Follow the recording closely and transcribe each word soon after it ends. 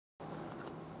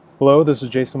Hello, this is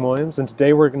Jason Williams, and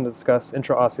today we're going to discuss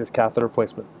intraosseous catheter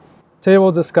placement. Today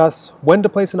we'll discuss when to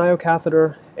place an IO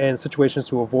catheter and situations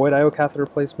to avoid IO catheter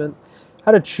placement,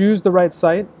 how to choose the right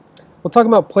site. We'll talk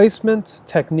about placement,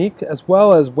 technique, as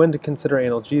well as when to consider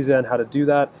analgesia and how to do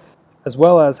that, as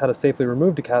well as how to safely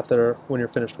remove the catheter when you're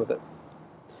finished with it.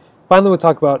 Finally, we'll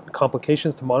talk about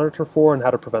complications to monitor for and how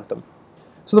to prevent them.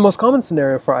 So the most common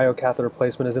scenario for IO catheter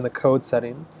placement is in the code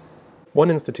setting. One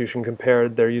institution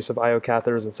compared their use of IO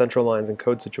catheters and central lines in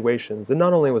code situations, and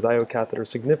not only was IO catheter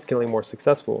significantly more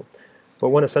successful, but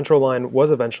when a central line was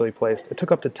eventually placed, it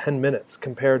took up to 10 minutes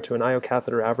compared to an IO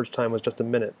catheter average time was just a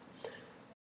minute.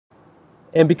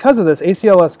 And because of this,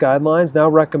 ACLS guidelines now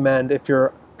recommend if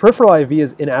your peripheral IV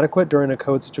is inadequate during a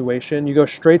code situation, you go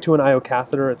straight to an IO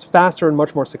catheter. It's faster and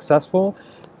much more successful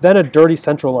than a dirty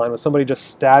central line with somebody just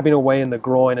stabbing away in the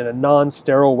groin in a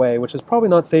non-sterile way, which is probably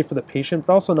not safe for the patient,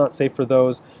 but also not safe for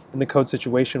those in the code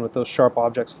situation with those sharp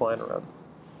objects flying around.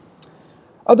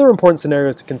 Other important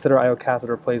scenarios to consider IO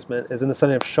catheter placement is in the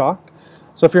setting of shock.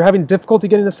 So if you're having difficulty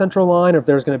getting a central line, or if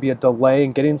there's going to be a delay in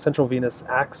getting central venous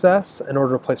access in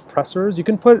order to place pressors, you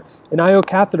can put an IO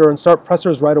catheter and start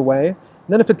pressors right away. And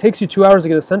then if it takes you 2 hours to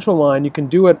get a central line, you can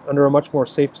do it under a much more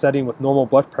safe setting with normal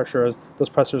blood pressure as those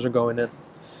pressors are going in.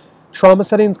 Trauma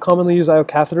settings commonly use IO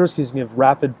catheters because you can give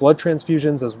rapid blood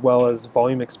transfusions as well as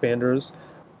volume expanders.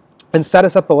 And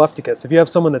status epilepticus, if you have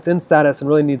someone that's in status and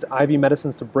really needs IV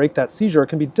medicines to break that seizure, it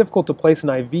can be difficult to place an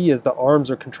IV as the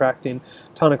arms are contracting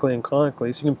tonically and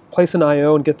clonically. So you can place an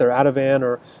IO and get their Ativan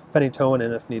or phenytoin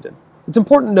in if needed. It's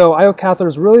important to know IO catheter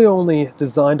is really only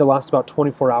designed to last about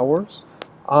 24 hours.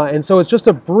 And so it's just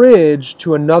a bridge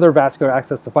to another vascular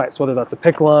access device, whether that's a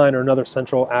PICC line or another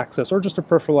central access or just a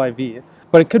peripheral IV.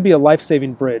 But it could be a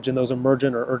life-saving bridge in those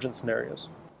emergent or urgent scenarios.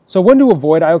 So when to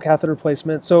avoid IO catheter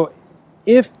placement? So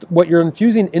if what you're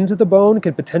infusing into the bone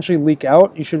could potentially leak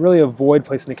out, you should really avoid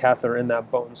placing a catheter in that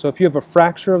bone. So if you have a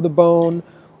fracture of the bone,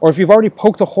 or if you've already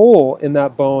poked a hole in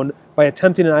that bone by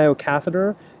attempting an IO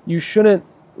catheter, you shouldn't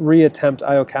reattempt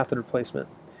IO catheter placement.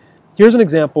 Here's an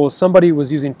example. Somebody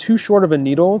was using too short of a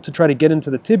needle to try to get into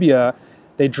the tibia.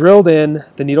 They drilled in,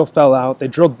 the needle fell out. They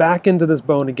drilled back into this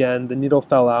bone again, the needle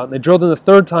fell out. They drilled in the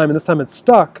third time, and this time it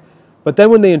stuck. But then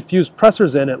when they infused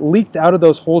pressors in, it leaked out of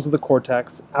those holes of the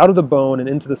cortex, out of the bone, and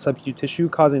into the subacute tissue,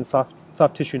 causing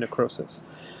soft tissue necrosis.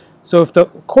 So if the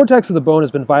cortex of the bone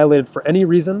has been violated for any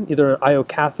reason, either an IO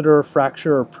catheter,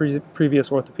 fracture, or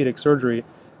previous orthopedic surgery,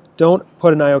 don't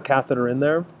put an IO catheter in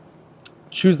there.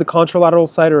 Choose the contralateral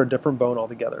site or a different bone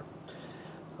altogether.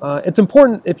 It's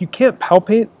important, if you can't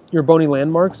palpate your bony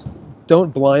landmarks,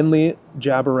 don't blindly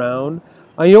jab around.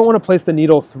 You don't want to place the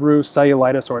needle through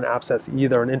cellulitis or an abscess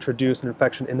either and introduce an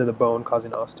infection into the bone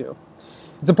causing osteo.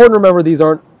 It's important to remember these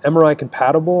aren't MRI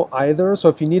compatible either, so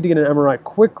if you need to get an MRI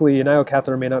quickly, an IO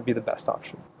catheter may not be the best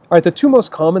option. All right, the two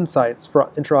most common sites for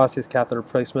intraosseous catheter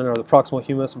placement are the proximal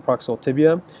humerus and proximal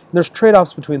tibia, and there's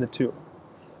trade-offs between the two.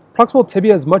 Proximal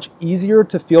tibia is much easier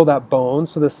to feel that bone,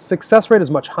 so the success rate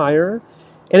is much higher.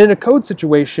 And in a code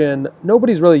situation,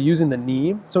 nobody's really using the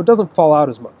knee, so it doesn't fall out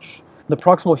as much. The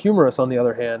proximal humerus, on the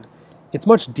other hand, it's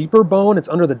much deeper bone, it's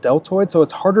under the deltoid, so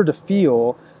it's harder to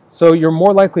feel, so you're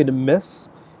more likely to miss.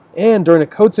 And during a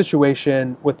code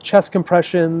situation, with chest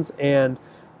compressions and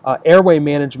airway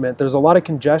management, there's a lot of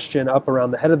congestion up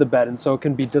around the head of the bed, and so it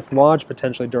can be dislodged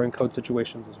potentially during code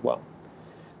situations as well.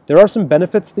 There are some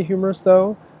benefits to the humerus,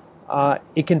 though.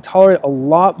 It can tolerate a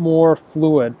lot more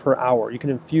fluid per hour. You can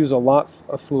infuse a lot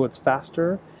of fluids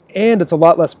faster, and it's a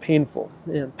lot less painful.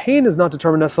 And pain is not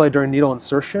determined necessarily during needle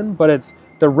insertion, but it's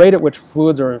the rate at which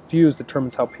fluids are infused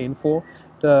determines how painful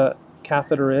the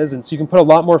catheter is, and so you can put a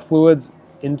lot more fluids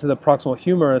into the proximal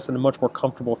humerus in a much more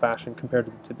comfortable fashion compared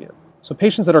to the tibia. So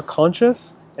patients that are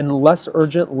conscious and less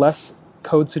urgent, less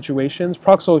code situations,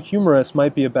 proximal humerus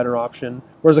might be a better option,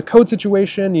 whereas a code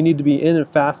situation, you need to be in and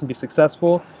fast and be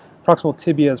successful. Proximal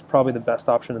tibia is probably the best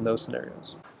option in those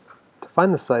scenarios. To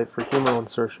find the site for humeral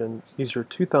insertion, use your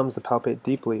two thumbs to palpate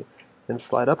deeply and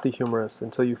slide up the humerus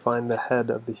until you find the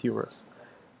head of the humerus.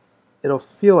 It'll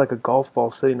feel like a golf ball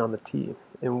sitting on the tee,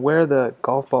 and where the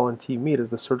golf ball and tee meet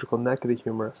is the surgical neck of the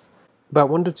humerus. About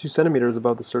 1 to 2 centimeters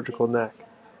above the surgical neck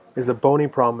is a bony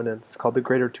prominence called the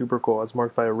greater tubercle, as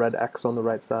marked by a red X on the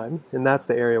right side, and that's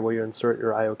the area where you insert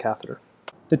your IO catheter.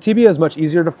 The tibia is much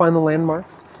easier to find the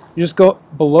landmarks. You just go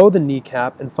below the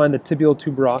kneecap and find the tibial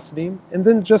tuberosity, and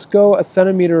then just go a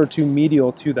centimeter or two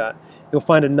medial to that. You'll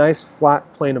find a nice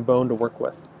flat plane of bone to work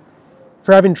with. If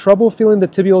you're having trouble feeling the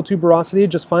tibial tuberosity,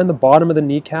 just find the bottom of the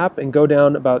kneecap and go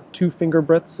down about 2 finger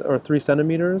breadths or 3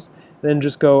 centimeters, then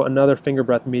just go another finger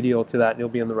breadth medial to that and you'll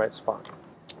be in the right spot.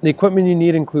 The equipment you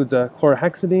need includes a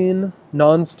chlorhexidine,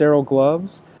 non-sterile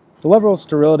gloves. The level of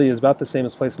sterility is about the same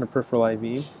as placing a peripheral IV.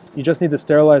 You just need to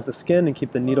sterilize the skin and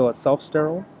keep the needle itself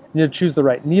sterile. You need to choose the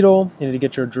right needle, you need to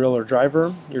get your drill or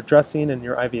driver, your dressing, and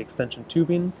your IV extension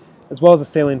tubing, as well as a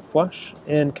saline flush,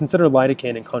 and consider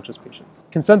lidocaine in conscious patients.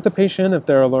 Consent the patient if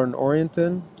they're alert and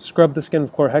oriented. Scrub the skin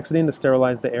with chlorhexidine to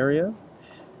sterilize the area.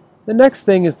 The next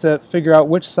thing is to figure out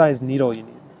which size needle you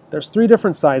need. There's 3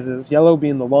 different sizes, yellow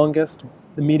being the longest,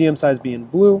 the medium size being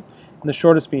blue, and the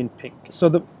shortest being pink. So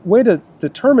the way to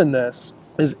determine this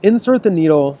is insert the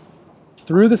needle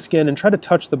through the skin and try to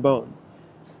touch the bone.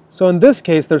 So in this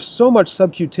case, there's so much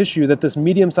subcutaneous tissue that this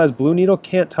medium-sized blue needle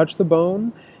can't touch the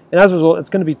bone, and as a result, it's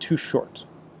going to be too short.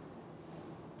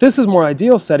 This is more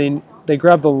ideal setting. They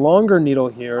grab the longer needle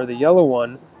here, the yellow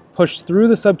one, push through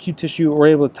the subcutaneous tissue, or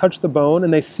able to touch the bone,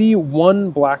 and they see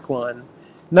 1 black line.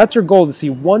 And that's your goal, to see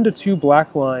 1 to 2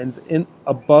 black lines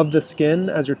above the skin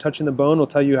as you're touching the bone will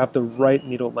tell you have the right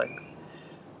needle length.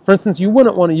 For instance, you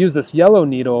wouldn't want to use this yellow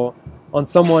needle on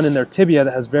someone in their tibia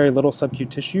that has very little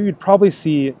subcutaneous tissue. You'd probably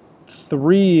see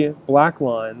 3 black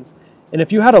lines. And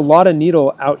if you had a lot of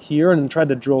needle out here and tried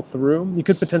to drill through, you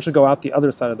could potentially go out the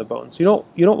other side of the bone. So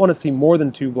you don't want to see more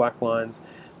than 2 black lines.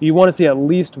 You want to see at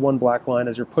least 1 black line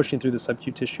as you're pushing through the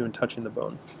subcutaneous tissue and touching the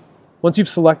bone. Once you've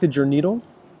selected your needle,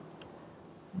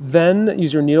 then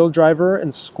use your needle driver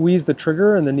and squeeze the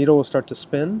trigger and the needle will start to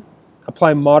spin.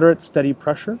 Apply moderate, steady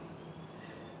pressure.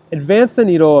 Advance the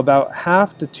needle about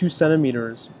 1/2 to 2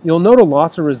 centimeters. You'll note a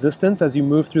loss of resistance as you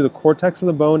move through the cortex of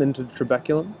the bone into the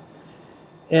trabeculum.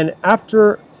 And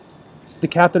after the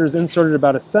catheter is inserted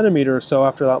about 1 centimeter or so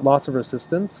after that loss of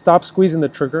resistance, stop squeezing the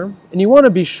trigger. And you want to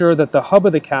be sure that the hub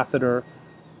of the catheter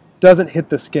doesn't hit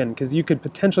the skin, because you could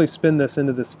potentially spin this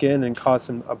into the skin and cause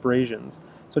some abrasions.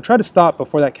 So try to stop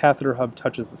before that catheter hub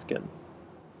touches the skin.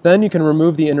 Then you can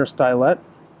remove the inner stylet.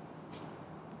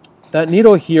 That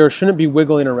needle here shouldn't be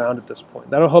wiggling around at this point.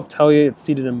 That'll help tell you it's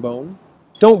seated in bone.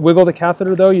 Don't wiggle the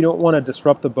catheter though. You don't want to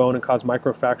disrupt the bone and cause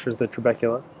microfractures of the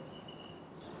trabecula.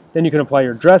 Then you can apply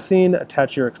your dressing,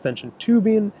 attach your extension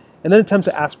tubing, and then attempt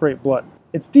to aspirate blood.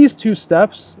 It's these 2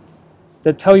 steps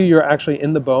that tell you you're actually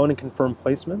in the bone and confirm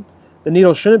placement. The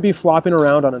needle shouldn't be flopping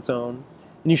around on its own,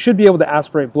 and you should be able to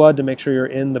aspirate blood to make sure you're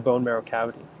in the bone marrow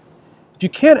cavity. If you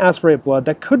can't aspirate blood,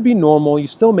 that could be normal. You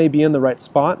still may be in the right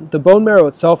spot. The bone marrow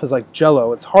itself is like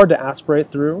jello. It's hard to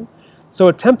aspirate through. So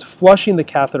attempt flushing the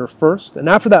catheter first, and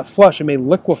after that flush, it may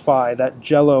liquefy that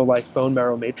jello-like bone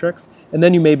marrow matrix, and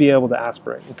then you may be able to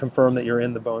aspirate and confirm that you're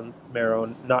in the bone marrow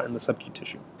and not in the subcutaneous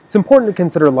tissue. It's important to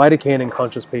consider lidocaine in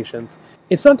conscious patients.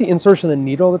 It's not the insertion of the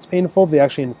needle that's painful, but the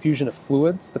actual infusion of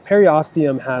fluids. The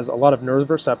periosteum has a lot of nerve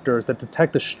receptors that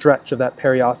detect the stretch of that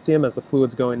periosteum as the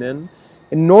fluid's going in.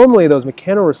 And normally those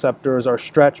mechanoreceptors are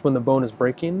stretched when the bone is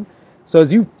breaking. So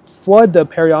as you flood the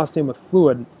periosteum with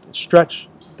fluid, stretch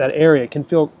that area, it can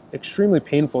feel extremely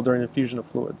painful during infusion of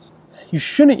fluids. You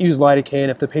shouldn't use lidocaine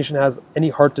if the patient has any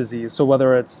heart disease. So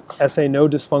whether it's SA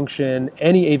node dysfunction,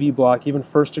 any AV block, even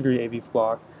first-degree AV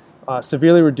block,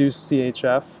 severely reduced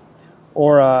CHF,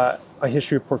 or a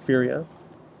history of porphyria.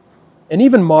 And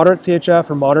even moderate CHF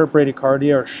or moderate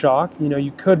bradycardia or shock,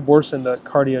 you could worsen the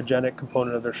cardiogenic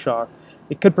component of their shock.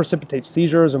 It could precipitate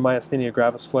seizures or myasthenia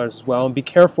gravis flares as well, and be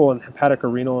careful in hepatic or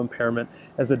renal impairment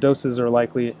as the doses are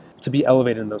likely to be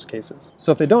elevated in those cases.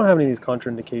 So if they don't have any of these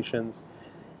contraindications,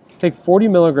 take 40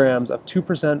 milligrams of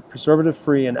 2%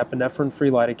 preservative-free and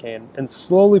epinephrine-free lidocaine and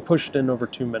slowly push it in over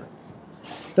 2 minutes.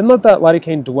 Then let that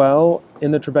lidocaine dwell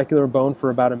in the trabecular bone for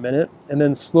about 1 minute, and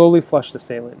then slowly flush the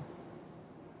saline.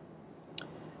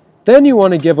 Then you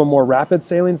want to give a more rapid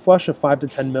saline flush of 5 to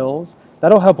 10 mils.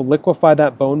 That'll help liquefy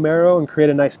that bone marrow and create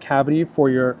a nice cavity for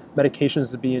your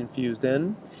medications to be infused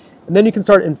in. And then you can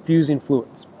start infusing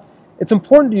fluids. It's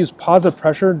important to use positive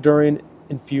pressure during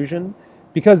infusion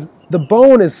because the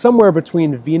bone is somewhere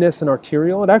between venous and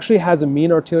arterial. It actually has a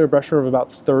mean arterial pressure of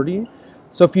about 30.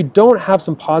 So if you don't have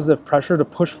some positive pressure to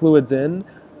push fluids in,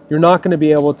 you're not going to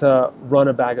be able to run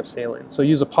a bag of saline. So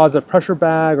use a positive pressure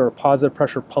bag or a positive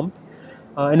pressure pump.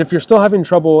 And if you're still having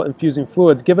trouble infusing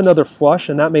fluids, give another flush,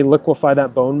 and that may liquefy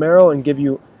that bone marrow and give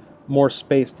you more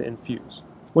space to infuse.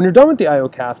 When you're done with the IO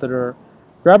catheter,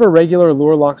 grab a regular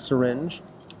Luer lock syringe,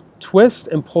 twist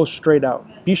and pull straight out.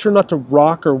 Be sure not to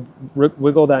rock or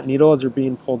wiggle that needle as you're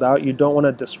being pulled out. You don't want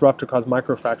to disrupt or cause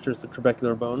microfractures to the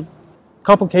trabecular bone.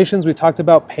 Complications, we talked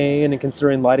about pain and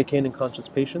considering lidocaine in conscious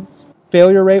patients.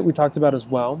 Failure rate, we talked about as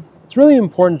well. It's really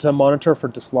important to monitor for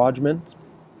dislodgement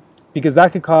because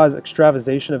that could cause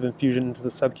extravasation of infusion into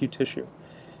the subcutaneous tissue.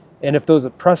 And if those are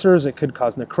pressors, it could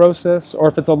cause necrosis, or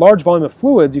if it's a large volume of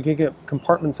fluids, you can get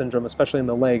compartment syndrome, especially in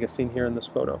the leg, as seen here in this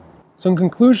photo. So in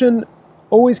conclusion,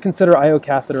 always consider IO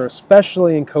catheter,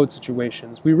 especially in code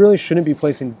situations. We really shouldn't be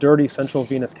placing dirty central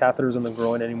venous catheters in the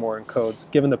groin anymore in codes,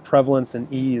 given the prevalence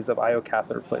and ease of IO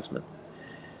catheter placement.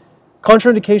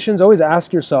 Contraindications, always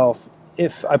ask yourself,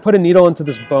 if I put a needle into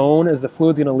this bone, is the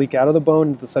fluid going to leak out of the bone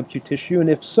into the subcutaneous tissue? And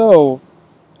if so,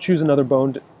 choose another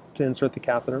bone to insert the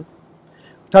catheter.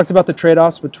 We talked about the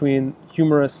trade-offs between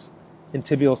humerus and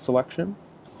tibial selection.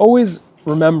 Always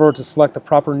remember to select the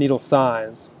proper needle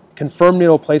size. Confirm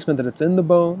needle placement that it's in the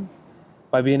bone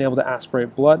by being able to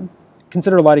aspirate blood.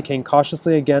 Consider lidocaine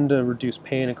cautiously, again, to reduce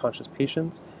pain in conscious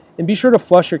patients. And be sure to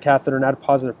flush your catheter and add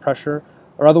positive pressure,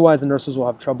 or otherwise the nurses will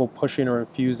have trouble pushing or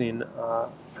infusing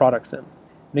products in.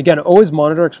 And again, always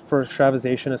monitor for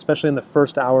extravasation, especially in the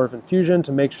first hour of infusion,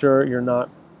 to make sure you're not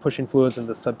pushing fluids into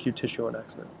the subcutaneous tissue on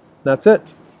accident. That's it.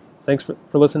 Thanks for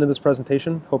listening to this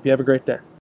presentation. Hope you have a great day.